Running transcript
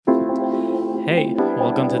Hey,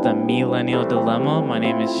 welcome to the Millennial Dilemma. My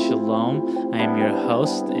name is Shalom. I am your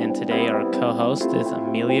host, and today our co-host is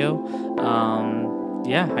Emilio.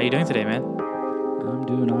 How you doing today, man? I'm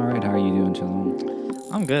doing all right. How are you doing, Shalom?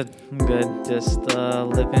 I'm good. Just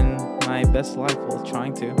living my best life while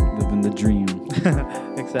trying to. Living the dream.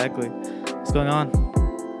 Exactly. What's going on?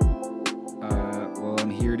 Well, I'm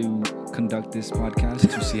here to conduct this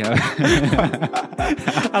podcast to see how...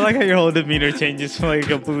 I like how your whole demeanor changes from like a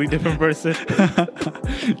completely different person.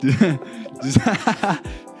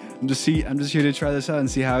 I'm just here to try this out and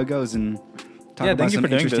see how it goes and talk about some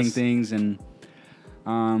interesting things. And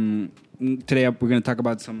today we're going to talk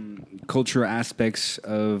about some cultural aspects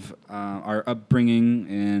of our upbringing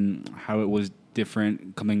and how it was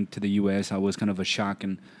different coming to the U.S. How it was kind of a shock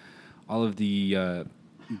and all of the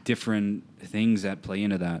different things that play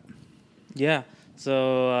into that. Yeah.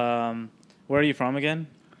 So, where are you from again?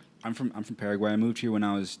 I'm from Paraguay. I moved here when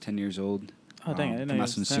I was 10 years old. Oh, dang! I didn't know you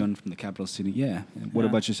was 10. From the capital city. Yeah. What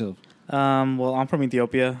about yourself? Well, I'm from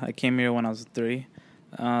Ethiopia. I came here when I was 3.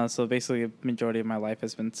 So basically, a majority of my life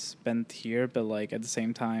has been spent here. But like at the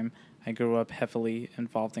same time, I grew up heavily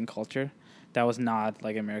involved in culture. That was not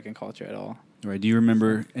like American culture at all. Right. Do you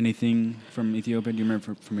remember anything from Ethiopia? Do you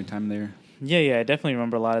remember from your time there? Yeah. I definitely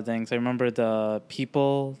remember a lot of things. I remember the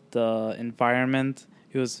people, the environment.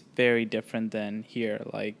 It was very different than here.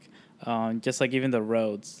 Like, just like even the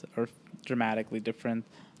roads are dramatically different.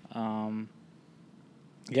 The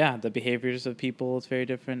behaviors of people is very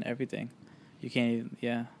different. Everything. You can't.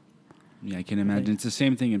 Yeah, I can imagine. It's the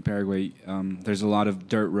same thing in Paraguay. There's a lot of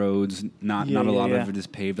dirt roads. Not a lot of it is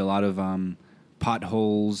paved. A lot of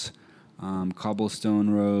potholes, cobblestone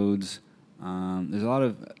roads. There's a lot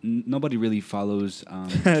of nobody really follows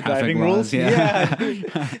traffic laws.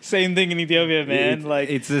 Yeah. Same thing in Ethiopia, man.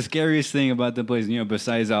 It's the scariest thing about the place,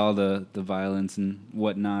 besides all the violence and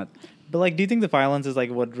whatnot. But like, do you think the violence is like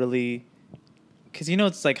what really? Because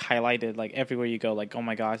it's like highlighted like everywhere you go. Like, oh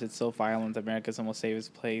my gosh, it's so violent. America's the most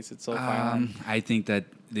safest place. It's so violent. I think that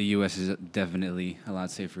the U.S. is definitely a lot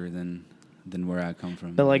safer than where I come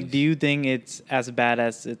from. But like, do you think it's as bad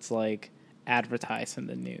as it's like advertised in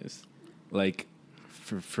the news? Like,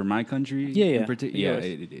 for my country? Yeah.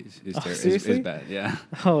 It is. It's bad, yeah.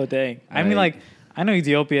 Oh, dang. I mean, like, I know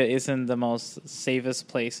Ethiopia isn't the most safest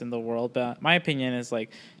place in the world, but my opinion is,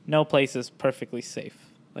 like, no place is perfectly safe.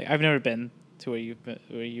 Like, I've never been to where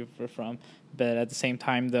you were from, but at the same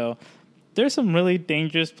time, though, there's some really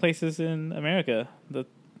dangerous places in America that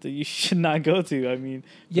you should not go to. I mean,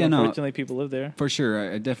 unfortunately, people live there. For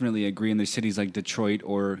sure. I definitely agree. And there's cities like Detroit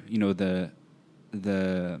or,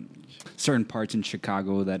 the certain parts in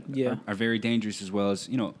Chicago that are very dangerous, as well as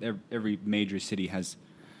every major city has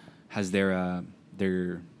their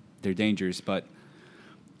dangers. But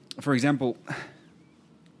for example,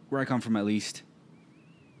 where I come from, at least,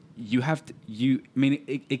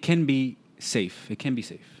 it can be safe. It can be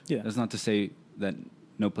safe. Yeah, that's not to say that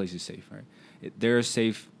no place is safe. Right? There's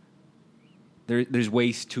safe. There's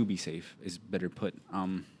ways to be safe. Is better put.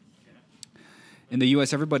 In the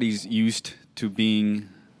U.S., everybody's used to being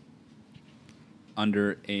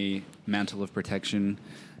under a mantle of protection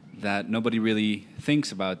that nobody really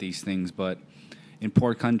thinks about these things. But in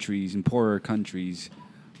poorer countries, we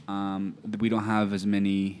don't have as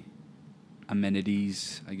many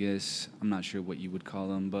amenities, I guess. I'm not sure what you would call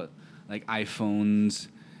them, but like iPhones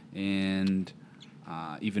and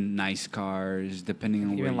even nice cars, depending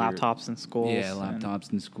on even laptops in schools. Yeah,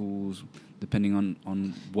 laptops in schools, depending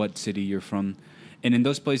on what city you're from. And in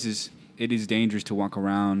those places, it is dangerous to walk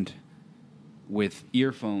around with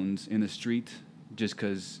earphones in the street just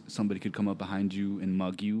because somebody could come up behind you and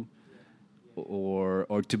mug you, or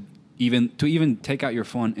to even take out your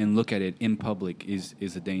phone and look at it in public is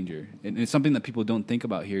a danger. And it's something that people don't think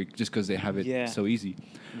about here just because they have it so easy.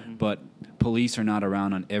 Mm-hmm. But police are not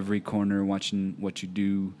around on every corner watching what you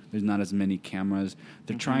do. There's not as many cameras.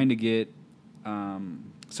 They're trying to get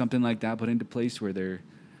something like that put into place where they're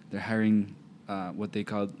hiring what they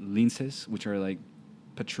call linces, which are like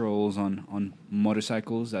patrols on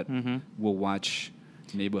motorcycles that will watch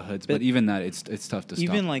neighborhoods. But even that, it's tough to stop.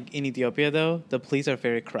 Even like in Ethiopia, though, the police are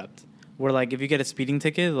very corrupt. Where like if you get a speeding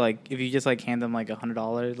ticket, like if you just like hand them like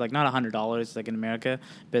 $100, like not $100 like in America,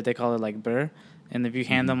 but they call it like birr, and if you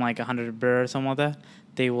hand them like 100 birr or something like that,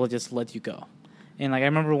 they will just let you go. And like I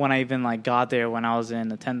remember when I even like got there when I was in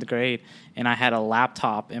the 10th grade, and I had a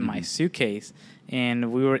laptop in my suitcase.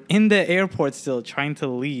 And we were in the airport still trying to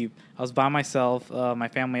leave. I was by myself. My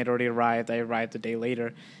family had already arrived. I arrived a day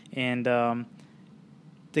later. And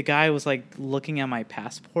the guy was, like, looking at my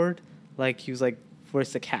passport. Like, he was like,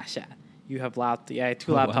 where's the cash at? You have I had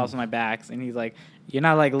 2 laptops on my backs. And he's like, you're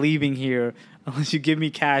not like leaving here unless you give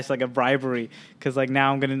me cash, like a bribery, because like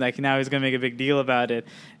now now he's gonna make a big deal about it,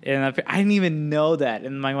 and I didn't even know that.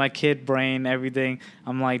 And my kid brain, everything,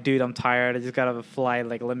 I'm like, dude, I'm tired. I just got off a flight.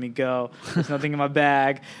 Like, let me go. There's nothing in my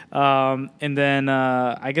bag. And then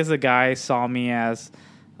I guess the guy saw me as,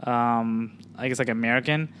 I guess like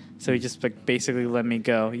American, so he just like basically let me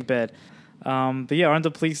go. He bet. But yeah, aren't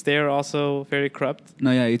the police there also very corrupt?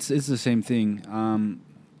 No, yeah, it's the same thing.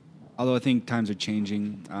 Although I think times are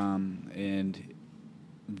changing, and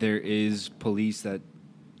there is police that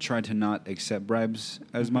try to not accept bribes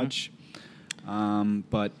as much,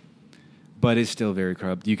 but it's still very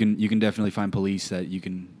corrupt. You can definitely find police that you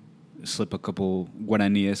can slip a couple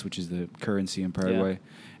guaraníes, which is the currency in Paraguay,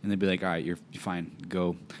 and they'd be like, all right, you're fine,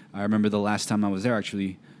 go. I remember the last time I was there,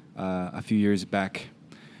 actually, a few years back,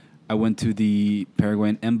 I went to the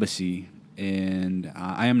Paraguayan embassy, and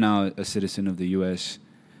I am now a citizen of the U.S.,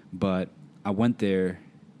 but I went there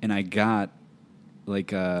and I got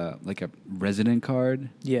like a resident card.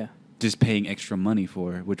 Yeah. Just paying extra money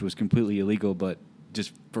for, which was completely illegal, but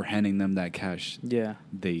just for handing them that cash, Yeah.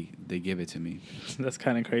 they give it to me. That's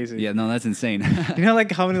kind of crazy. Yeah, no, that's insane. You know,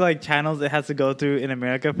 like how many like channels it has to go through in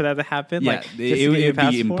America for that to happen? Yeah, like it would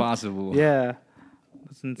be impossible. Yeah.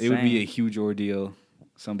 That's insane. It would be a huge ordeal.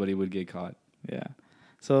 Somebody would get caught. Yeah.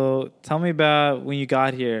 So tell me about when you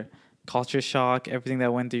got here. Culture shock, everything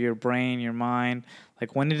that went through your brain, your mind.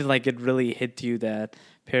 Like when did it really hit you that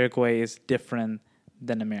Paraguay is different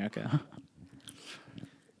than America?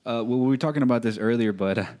 Well, we were talking about this earlier,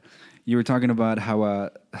 but you were talking about how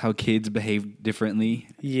kids behave differently.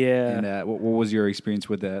 Yeah. And what was your experience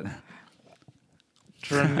with that?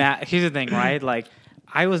 Here's the thing, right? Like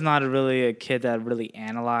I was not really a kid that really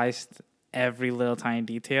analyzed every little tiny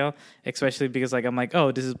detail, especially because like I'm like,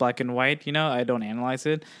 oh, this is black and white, I don't analyze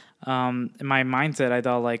it. In my mindset, I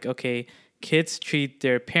thought like, okay, kids treat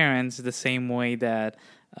their parents the same way that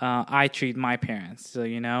I treat my parents. So,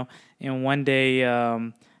 and one day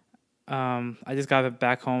I just got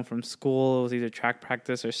back home from school. It was either track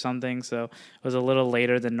practice or something. So it was a little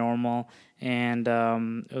later than normal. And I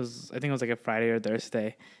think it was like a Friday or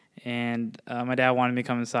Thursday. And my dad wanted me to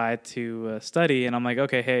come inside to study. And I'm like,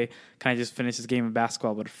 okay, hey, can I just finish this game of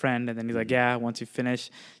basketball with a friend? And then he's like, yeah, once you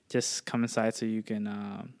finish, just come inside so you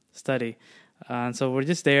can study. And so we're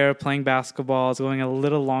just there playing basketball. It's going a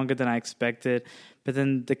little longer than I expected. But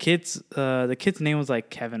then the kid's name was like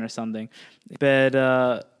Kevin or something. But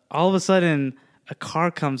all of a sudden, a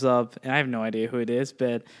car comes up, and I have no idea who it is,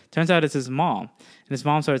 but turns out it's his mom. And his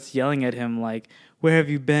mom starts yelling at him like, where have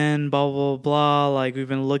you been, blah, blah, blah. Like, we've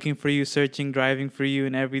been looking for you, searching, driving for you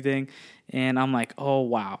and everything. And I'm like, oh,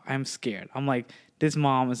 wow, I'm scared. I'm like, this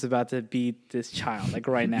mom is about to beat this child, like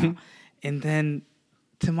right now. And then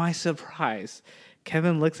to my surprise,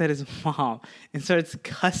 Kevin looks at his mom and starts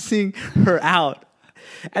cussing her out.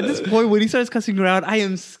 At this point, when he starts cussing her out, I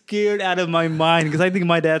am scared out of my mind because I think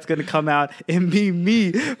my dad's going to come out and be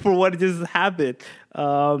me for what just happened.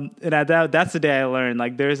 And that's the day I learned,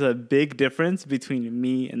 like, there's a big difference between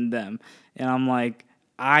me and them. And I'm like,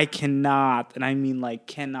 I cannot, and I mean like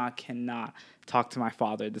cannot talk to my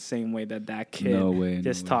father the same way that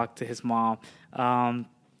kid talked to his mom. Not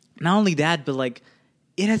only that, but like,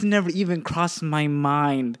 it has never even crossed my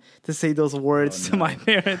mind to say those words to my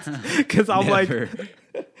parents because I'm like,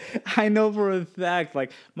 I know for a fact,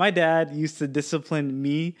 like my dad used to discipline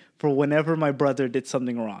me for whenever my brother did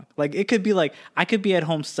something wrong. Like it could be like I could be at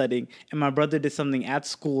home studying and my brother did something at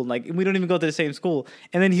school, like we don't even go to the same school,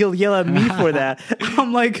 and then he'll yell at me for that.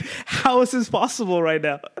 I'm like, how is this possible right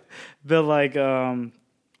now? But like,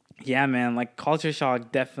 yeah, man, like culture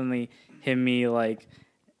shock definitely hit me like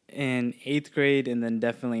in 8th grade and then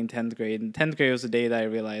definitely in 10th grade. And 10th grade was the day that I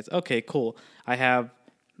realized, okay, cool. I have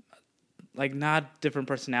like not different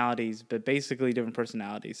personalities, but basically different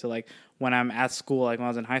personalities. So like when I'm at school, like when I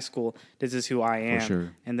was in high school, this is who I am. For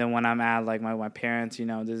sure. And then when I'm at like my parents,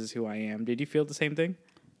 this is who I am. Did you feel the same thing?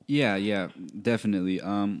 Yeah, definitely.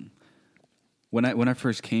 When I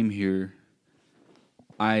first came here,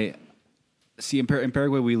 I see in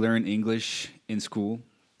Paraguay we learn English in school,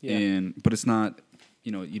 but it's not.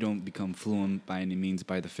 You don't become fluent by any means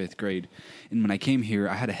by the 5th grade. And when I came here,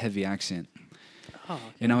 I had a heavy accent. Oh, okay.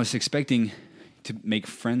 And I was expecting to make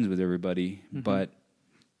friends with everybody, but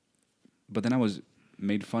then I was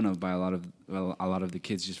made fun of by a lot of the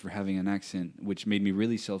kids just for having an accent, which made me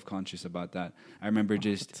really self-conscious about that. I remember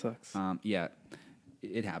that sucks.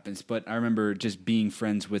 It happens. But I remember just being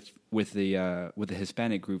friends with the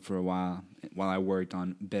Hispanic group for a while I worked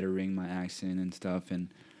on bettering my accent and stuff, and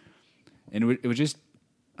it was just,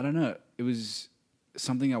 I don't know, it was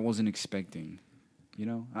something I wasn't expecting. You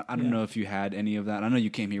know, I don't know if you had any of that. I know you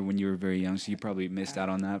came here when you were very young, so you probably missed out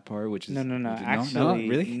on that part. Which is No. Actually,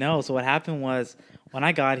 really? No. So what happened was when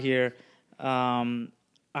I got here,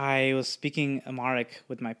 I was speaking Amharic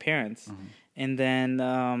with my parents, and then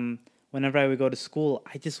whenever I would go to school,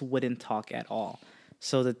 I just wouldn't talk at all.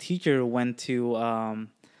 So the teacher went to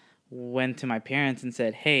my parents and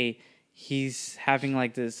said, "Hey, he's having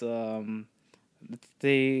like this."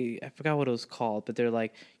 I forgot what it was called, but they're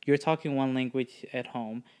like, you're talking one language at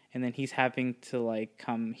home, and then he's having to like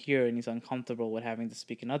come here, and he's uncomfortable with having to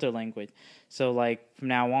speak another language. So like from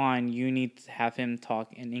now on, you need to have him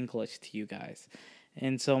talk in English to you guys.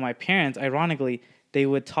 And so my parents, ironically, they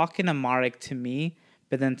would talk in Amharic to me,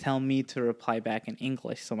 but then tell me to reply back in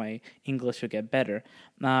English, so my English would get better.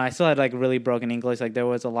 I still had like really broken English. Like there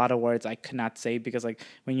was a lot of words I could not say because like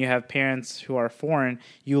when you have parents who are foreign,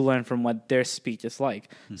 you learn from what their speech is like.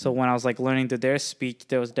 Mm-hmm. So when I was like learning to their speech,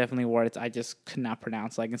 there was definitely words I just could not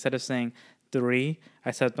pronounce. Like instead of saying three,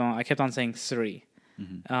 I kept on saying three.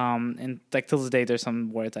 Mm-hmm. And like till this day, there's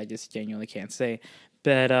some words I just genuinely can't say.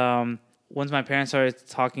 But once my parents started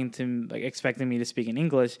talking to like expecting me to speak in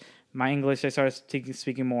English, my English, I started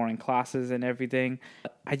speaking more in classes and everything.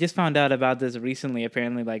 I just found out about this recently,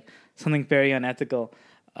 apparently, like something very unethical.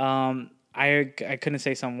 I couldn't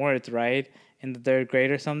say some words, right, in the third grade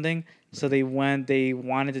or something. So they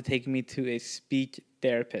wanted to take me to a speech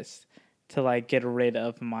therapist to like get rid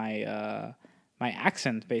of my my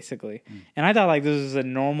accent, basically. And I thought like this was a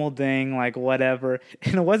normal thing, like whatever.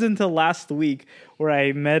 And it wasn't until last week where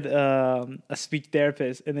I met a speech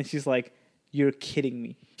therapist, and then she's like, "You're kidding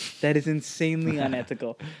me. That is insanely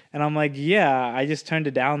unethical." And I'm like, yeah, I just turned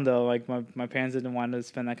it down though. Like my parents didn't want to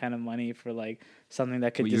spend that kind of money for like something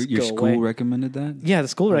that could just your go school away. recommended that? Yeah, the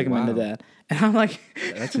school recommended that. And I'm like,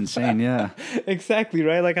 that's insane, yeah. Exactly,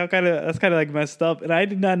 right? Like that's kind of like messed up. And I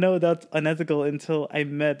did not know that's unethical until I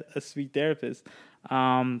met a speech therapist.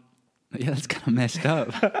 Yeah, that's kind of messed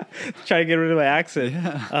up. Try to get rid of my accent.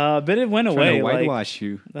 Yeah. But it went away. Trying to whitewash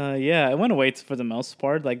you. Yeah, it went away for the most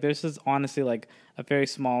part. Like there's just honestly like a very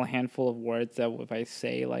small handful of words that if I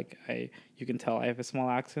say like you can tell I have a small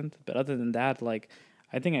accent. But other than that, like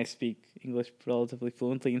I think I speak English relatively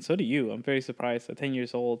fluently, and so do you. I'm very surprised. At 10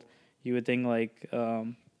 years old, you would think like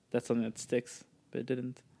that's something that sticks, but it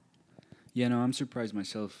didn't. Yeah, no, I'm surprised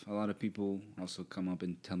myself. A lot of people also come up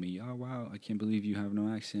and tell me, "Oh, wow, I can't believe you have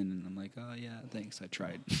no accent." And I'm like, "Oh, yeah, thanks. I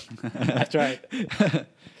tried." I tried.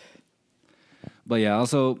 But yeah,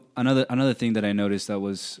 also another thing that I noticed that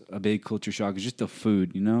was a big culture shock is just the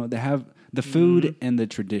food. You know, they have the food and the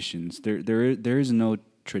traditions. There is no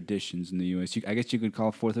traditions in the U.S. I guess you could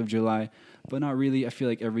call 4th of July, but not really. I feel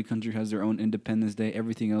like every country has their own Independence Day.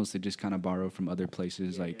 Everything else they just kind of borrow from other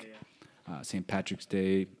places, St. Patrick's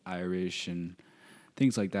Day, Irish, and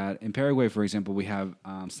things like that. In Paraguay, for example, we have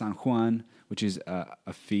San Juan, which is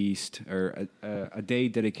a feast or a day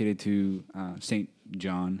dedicated to Saint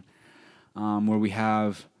John, where we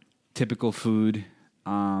have typical food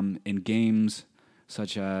and games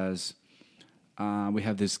such as we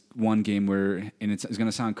have this one game where, and it's going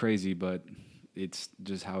to sound crazy, but it's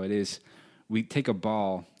just how it is. We take a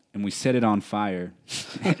ball and we set it on fire.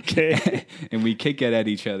 Okay. And we kick it at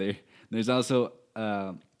each other. There's also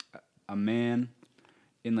a man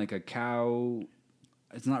in like a cow.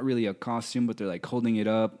 It's not really a costume, but they're like holding it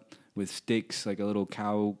up with sticks, like a little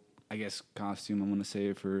cow, I guess, costume. I'm going to say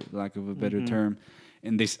it for lack of a better term.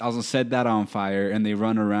 And they also set that on fire, and they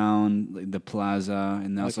run around the plaza.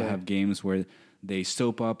 And they also have games where they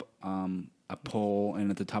soap up a pole,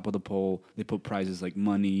 and at the top of the pole, they put prizes like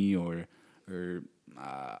money or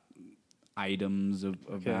items of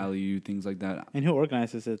value, things like that. And who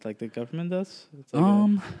organizes it? Like the government does? It's like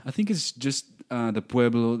I think it's just the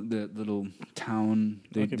pueblo, the little town.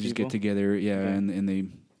 They just people? get together, and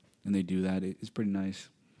they do that. It's pretty nice.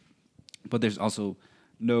 But there's also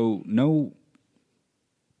no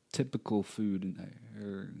typical food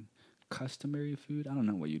or customary food. I don't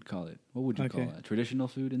know what you'd call it. What would you call it? Traditional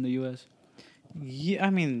food in the U.S.? Yeah, I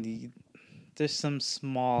mean, there's some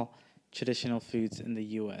small traditional foods in the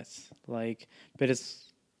U.S. But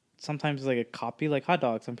it's sometimes like a copy, like hot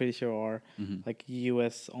dogs. I'm pretty sure are like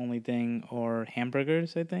U.S. only thing, or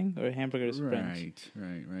hamburgers. I think, or hamburgers French.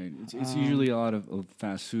 Right. It's usually a lot of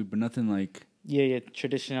fast food, but nothing like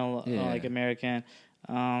traditional like American.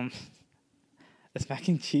 Is mac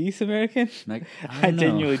and cheese American? I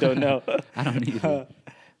genuinely don't know. I don't either. I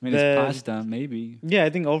mean, it's pasta, maybe. Yeah, I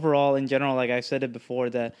think overall, in general, like I said it before,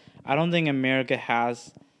 that I don't think America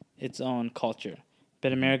has its own culture.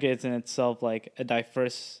 But America is in itself like a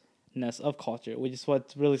diverseness of culture, which is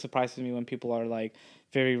what really surprises me when people are like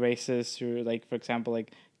very racist, or like, for example,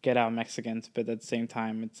 like get out Mexicans, but at the same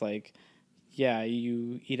time, it's like, yeah,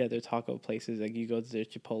 you eat at their taco places, like you go to their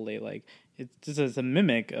Chipotle, like it's just as a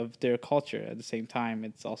mimic of their culture. At the same time,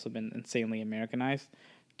 it's also been insanely Americanized.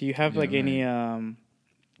 Do you have like any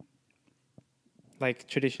like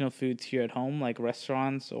traditional foods here at home, like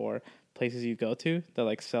restaurants or places you go to that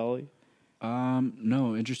like sell?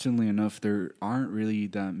 No, interestingly enough, there aren't really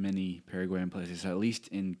that many Paraguayan places, at least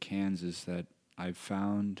in Kansas, that I've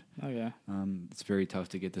found. Oh yeah, It's very tough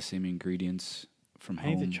to get the same ingredients from I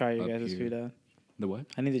home. need to try your up guys' here. food out. The what?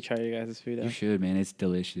 I need to try your guys' food out. You should, man. It's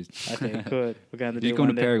delicious. Okay, good. We're gonna do Just come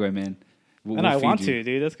to Paraguay, man. And I want to,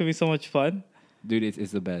 dude. That's gonna be so much fun. Dude,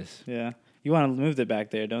 it's the best. Yeah, you want to move it back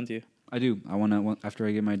there, don't you? I do. I want after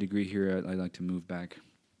I get my degree here, I'd like to move back.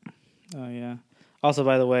 Oh yeah. Also,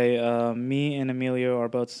 by the way, me and Emilio are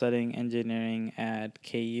both studying engineering at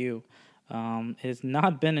KU. It has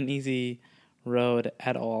not been an easy road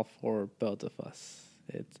at all for both of us.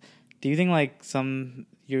 Do you think like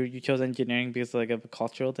you chose engineering because like of a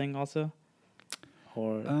cultural thing also,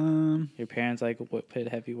 or your parents like put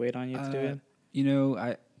heavy weight on you to do it? You know,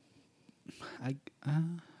 I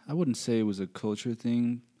wouldn't say it was a culture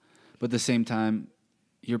thing, but at the same time,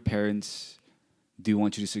 your parents do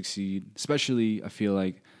want you to succeed. Especially, I feel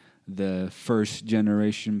like the first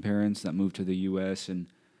generation parents that moved to the U.S. and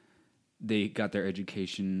they got their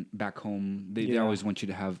education back home. They always want you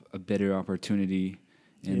to have a better opportunity,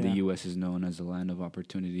 and the U.S. is known as the land of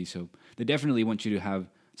opportunity. So they definitely want you to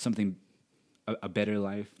have something, a better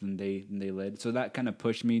life than they led. So that kind of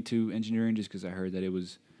pushed me to engineering, just because I heard that it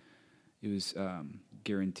was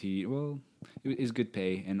guaranteed. Well, it is good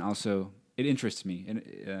pay, and also it interests me.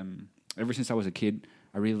 And ever since I was a kid,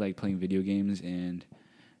 I really like playing video games, and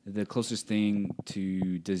the closest thing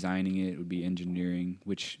to designing it would be engineering,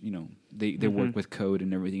 which, you know, they work with code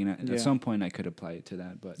and everything. And at some point I could apply it to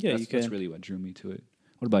that, but that's really what drew me to it.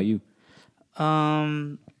 What about you?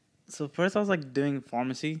 So first I was like doing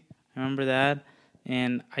pharmacy. I remember that,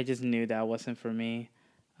 and I just knew that wasn't for me.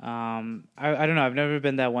 I don't know. I've never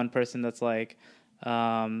been that one person that's like,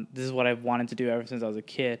 this is what I've wanted to do ever since I was a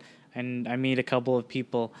kid. And I meet a couple of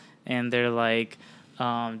people, and they're like,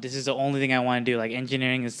 this is the only thing I want to do. Like,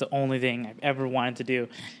 engineering is the only thing I've ever wanted to do.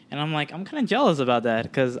 And I'm like, I'm kind of jealous about that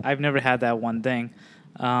because I've never had that one thing.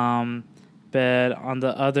 But on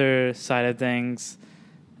the other side of things,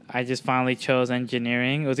 I just finally chose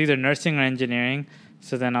engineering. It was either nursing or engineering.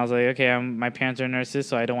 So then I was like, okay, my parents are nurses,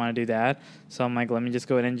 so I don't want to do that. So I'm like, let me just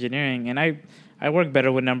go with engineering. And I work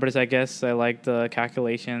better with numbers, I guess. I like the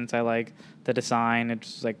calculations. I like the design.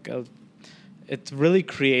 It's like it's really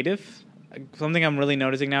creative. Something I'm really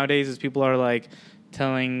noticing nowadays is people are like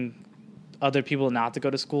telling other people not to go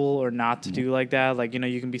to school or not to do like that. Like, you know,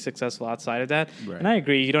 you can be successful outside of that. Right. And I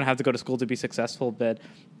agree, you don't have to go to school to be successful, but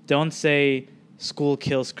don't say school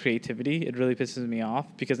kills creativity. It really pisses me off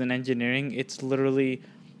because in engineering, it's literally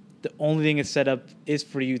the only thing it's set up is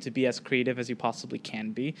for you to be as creative as you possibly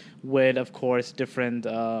can be with, of course, different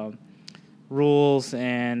rules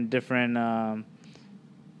and different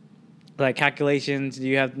like calculations.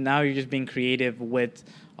 You're just being creative with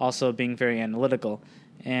also being very analytical.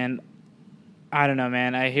 And I don't know,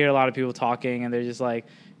 man. I hear a lot of people talking and they're just like,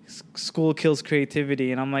 school kills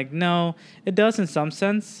creativity. And I'm like, no, it does in some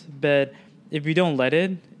sense, but if you don't let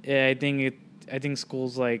it, I think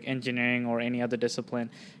schools like engineering or any other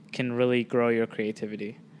discipline can really grow your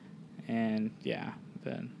creativity. And I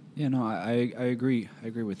agree. I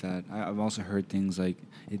agree with that. I've also heard things like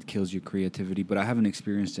it kills your creativity, but I haven't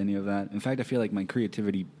experienced any of that. In fact, I feel like my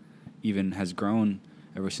creativity even has grown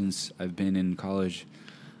ever since I've been in college.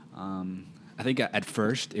 I think at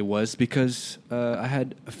first it was because I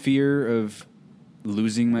had a fear of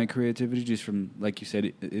losing my creativity just from, like you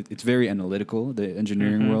said, it's very analytical, the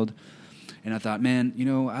engineering world. And I thought, man, you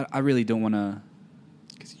know, I really don't want to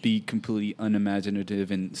be completely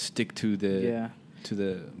unimaginative and stick to the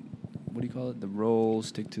what do you call it? The role,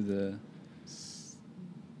 stick to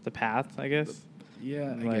the path, I guess.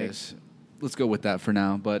 I guess. Let's go with that for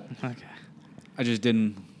now. But I just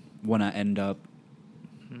didn't want to end up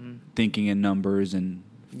thinking in numbers and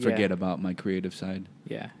forget about my creative side.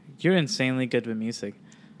 Yeah. You're insanely good with music.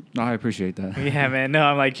 No, I appreciate that. Yeah, man. No,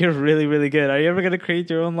 I'm like, you're really, really good. Are you ever going to create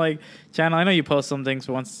your own, like, channel? I know you post some things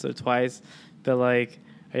once or twice, but, like,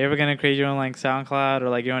 are you ever going to create your own, like, SoundCloud or,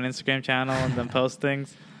 like, your own Instagram channel and then post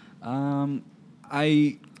things?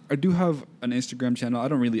 I do have an Instagram channel. I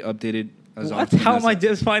don't really update it as what? often. How am I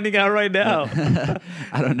just finding out right now?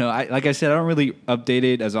 I don't know. Like I said, I don't really update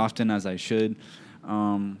it as often as I should,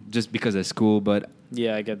 just because of school. But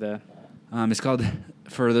yeah, I get that. It's called,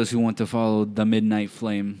 for those who want to follow, The Midnight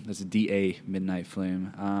Flame. That's a DA, Midnight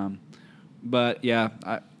Flame. But yeah,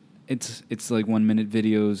 it's like 1 minute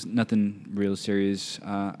videos, nothing real serious.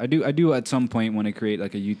 I do at some point want to create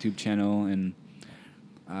like a YouTube channel and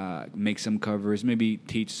make some covers, maybe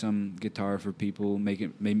teach some guitar for people,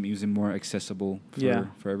 make music more accessible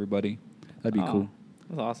for everybody. That'd be cool.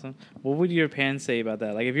 That's awesome. What would your parents say about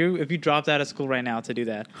that? Like if you dropped out of school right now to do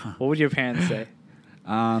that, what would your parents say?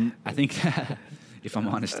 I think if I'm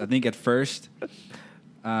honest, I think at first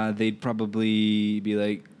they'd probably be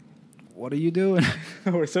like, "What are you doing?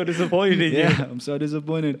 We're so disappointed in you." Yeah, I'm so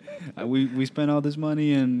disappointed. We spent all this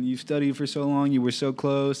money and you studied for so long. You were so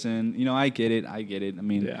close, and I get it. I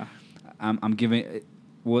mean, yeah. I'm giving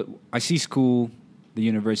what I see school, the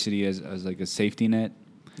university as like a safety net.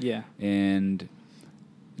 Yeah. And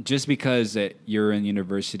just because that you're in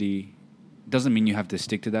university doesn't mean you have to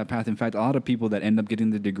stick to that path. In fact, a lot of people that end up getting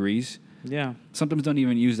the degrees, sometimes don't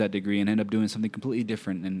even use that degree and end up doing something completely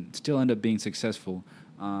different and still end up being successful.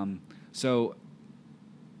 I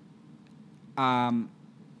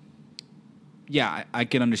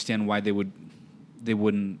can understand why they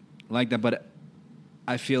wouldn't like that, but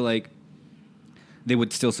I feel like they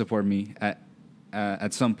would still support me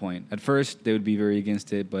at some point. At first, they would be very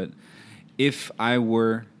against it, but if I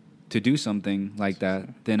were to do something like that,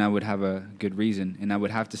 then I would have a good reason, and I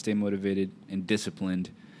would have to stay motivated and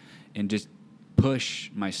disciplined, and just push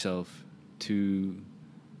myself to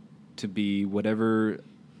be whatever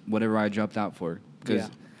I dropped out for. Because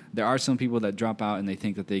there are some people that drop out and they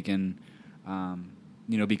think that they can,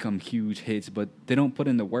 become huge hits, but they don't put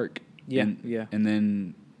in the work. Yeah, and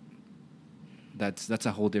then that's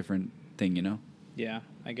a whole different thing, Yeah,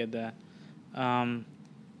 I get that.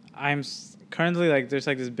 I'm currently there's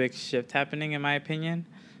this big shift happening in my opinion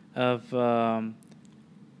of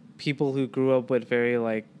people who grew up with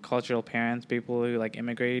very cultural parents, people who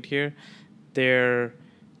immigrated here. They're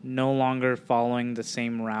no longer following the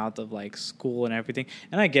same route of school and everything.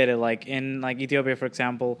 And I get it. In Ethiopia, for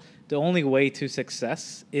example, the only way to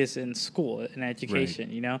success is in school and education,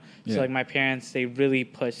 right. So my parents, they really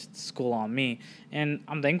pushed school on me, and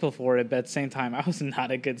I'm thankful for it. But at the same time, I was not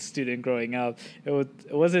a good student growing up. It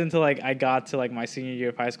wasn't until I got to my senior year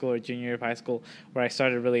of high school or junior year of high school where I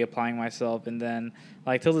started really applying myself. And then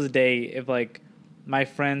till this day, if my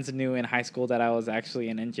friends knew in high school that I was actually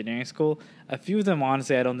in engineering school, a few of them,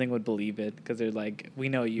 honestly, I don't think would believe it, because they're we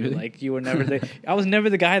know you. Really? You were never the... I was never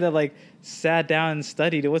the guy that, sat down and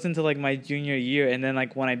studied. It wasn't until, my junior year. And then,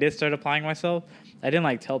 when I did start applying myself, I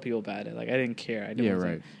didn't, tell people about it. I didn't care. I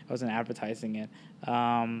wasn't advertising it.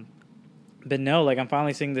 But no, I'm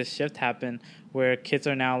finally seeing this shift happen where kids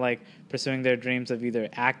are now, pursuing their dreams of either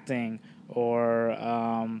acting or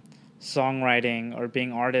songwriting or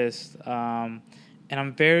being artists. And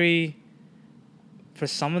for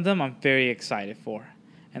some of them, I'm very excited for.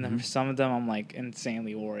 And then for some of them, I'm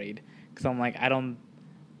insanely worried. Because I'm I don't,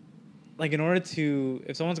 in order to,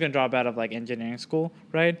 if someone's going to drop out of engineering school,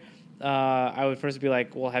 right? I would first be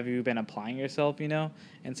well, have you been applying yourself, And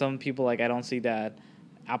some people, I don't see that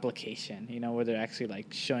application, where they're actually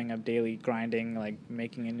showing up daily, grinding,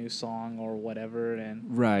 making a new song or whatever.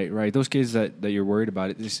 And Right. Those kids that you're worried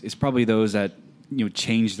about, it's probably those that,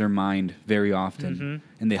 change their mind very often,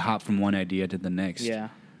 and they hop from one idea to the next. Yeah.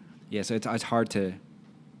 So it's hard to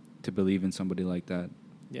believe in somebody like that.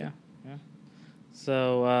 Yeah.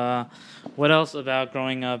 So, what else about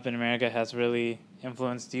growing up in America has really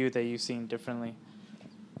influenced you that you've seen differently?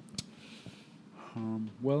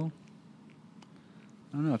 Well,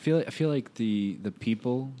 I don't know. I feel like the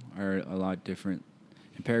people are a lot different.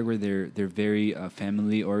 In Paraguay, they're very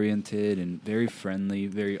family oriented and very friendly,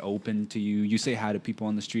 very open to you. You say hi to people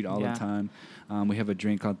on the street all the time. We have a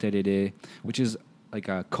drink called tereré, which is like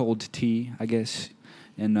a cold tea, I guess.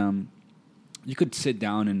 And you could sit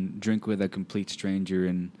down and drink with a complete stranger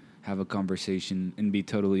and have a conversation and be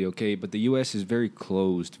totally okay. But the U.S. is very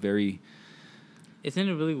closed, very... Isn't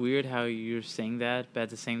it really weird how you're saying that, but at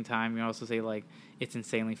the same time you also say it's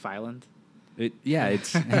insanely violent? It's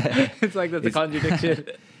it's that's a contradiction.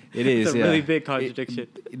 It is. It's a really big contradiction.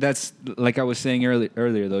 That's like I was saying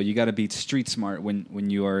earlier though. You got to be street smart when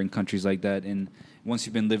you are in countries like that. And once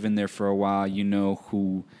you've been living there for a while, you know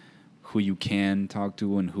who you can talk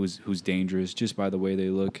to and who's dangerous just by the way they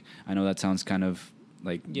look. I know that sounds kind of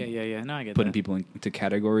yeah. No, I get putting that. people into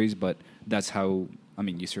categories, but that's how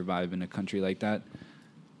you survive in a country like that.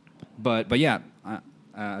 But yeah,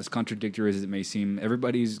 as contradictory as it may seem,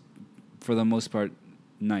 everybody's, for the most part,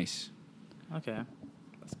 nice. Okay.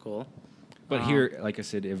 That's cool. But here, like I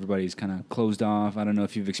said, everybody's kind of closed off. I don't know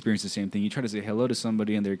if you've experienced the same thing. You try to say hello to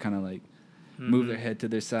somebody, and they're kind of move their head to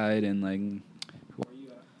their side and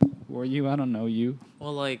who are you? I don't know you.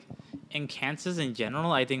 Well, in Kansas in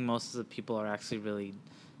general, I think most of the people are actually really,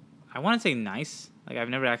 I want to say nice. Like, I've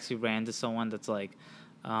never actually ran into someone that's like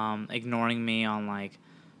ignoring me on like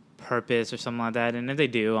purpose or something like that. And if they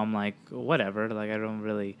do, I'm like, whatever. Like, I don't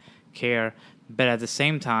really care. But at the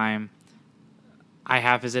same time, I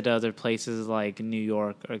have visited other places like New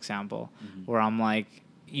York, for example, where I'm like,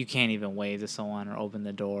 you can't even wave to someone or open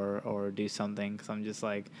the door or do something, because I'm just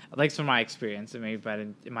like from my experience,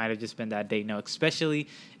 it might have just been that day. No, especially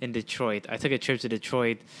in Detroit. I took a trip to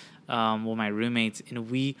Detroit with my roommates, and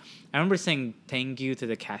I remember saying thank you to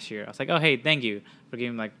the cashier. I was like, oh, hey, thank you for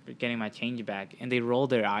getting my change back. And they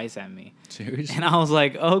rolled their eyes at me. Seriously? And I was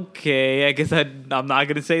like, okay, I guess I'm not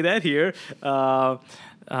going to say that here.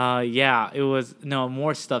 Yeah, it was, no,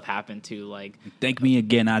 more stuff happened too. Like, thank me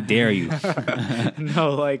again, I dare you.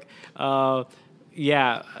 no, like,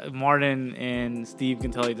 yeah, Martin and Steve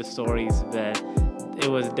can tell you the stories, but it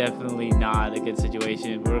was definitely not a good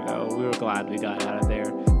situation. We were glad we got out of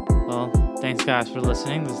there. Well, thanks guys for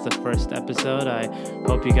listening. This is the first episode. I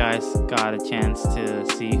hope you guys got a chance to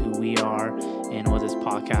see who we are and what this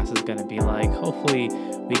podcast is going to be like. Hopefully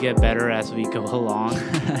we get better as we go along.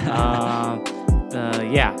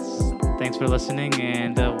 Yeah, thanks for listening,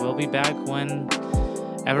 and we'll be back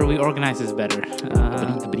whenever we organize this better.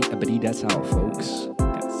 That's all, folks.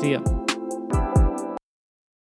 See ya.